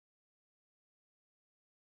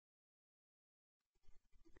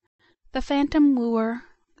The Phantom Wooer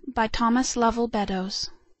by Thomas Lovell Beddoes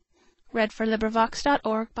A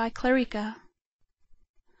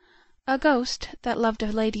ghost, that loved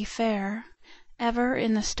a lady fair, Ever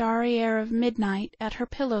in the starry air Of midnight at her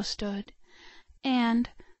pillow stood, And,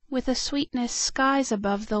 with a sweetness skies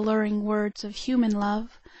above The luring words of human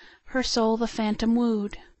love, Her soul the phantom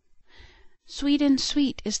wooed. Sweet and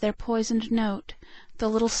sweet is their poisoned note, The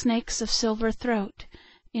little snakes of silver throat,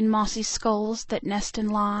 In mossy skulls that nest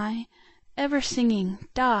and lie, Ever singing,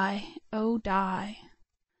 "Die, oh die!"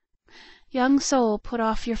 Young soul, put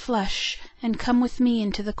off your flesh, and come with me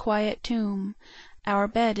into the quiet tomb. Our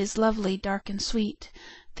bed is lovely, dark and sweet,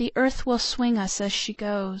 The earth will swing us as she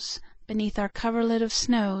goes, Beneath our coverlid of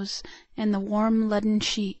snows, And the warm leaden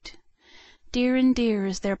sheet. Dear and dear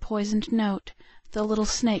is their poisoned note, The little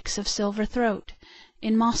snakes of silver throat,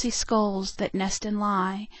 In mossy skulls that nest and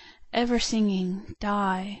lie, Ever singing,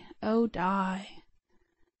 "Die, oh die!"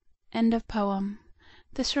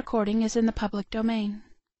 This recording is in the public domain.